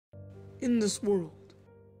in this world,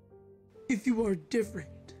 if you are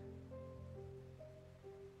different,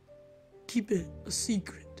 keep it a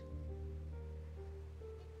secret.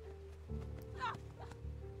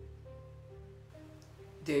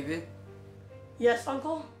 David, Yes,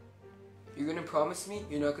 Uncle? you're gonna promise me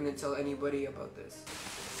you're not gonna tell anybody about this?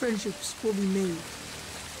 Friendships will be made.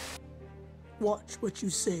 Watch what you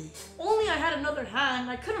say. Only I had another hand.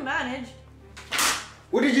 I could have managed.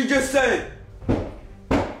 What did you just say?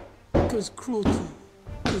 Because cruelty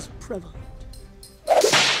is prevalent.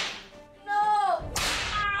 No!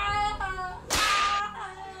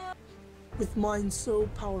 With minds so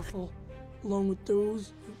powerful, along with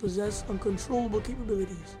those who possess uncontrollable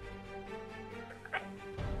capabilities,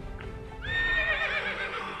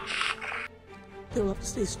 they'll have to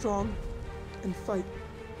stay strong and fight.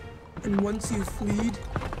 And once you've fled,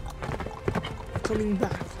 coming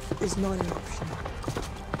back is not an option.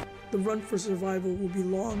 The run for survival will be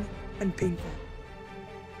long and painful,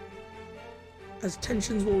 as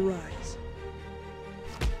tensions will rise.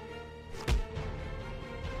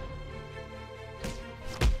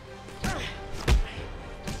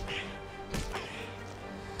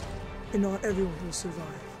 And not everyone will survive,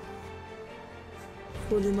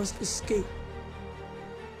 for they must escape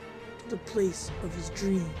to the place of his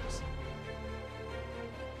dreams.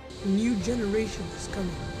 A new generation is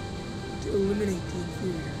coming to eliminate the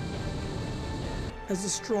inferior, as the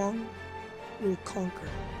strong will conquer,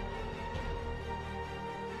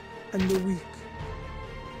 and the weak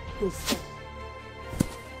will fall.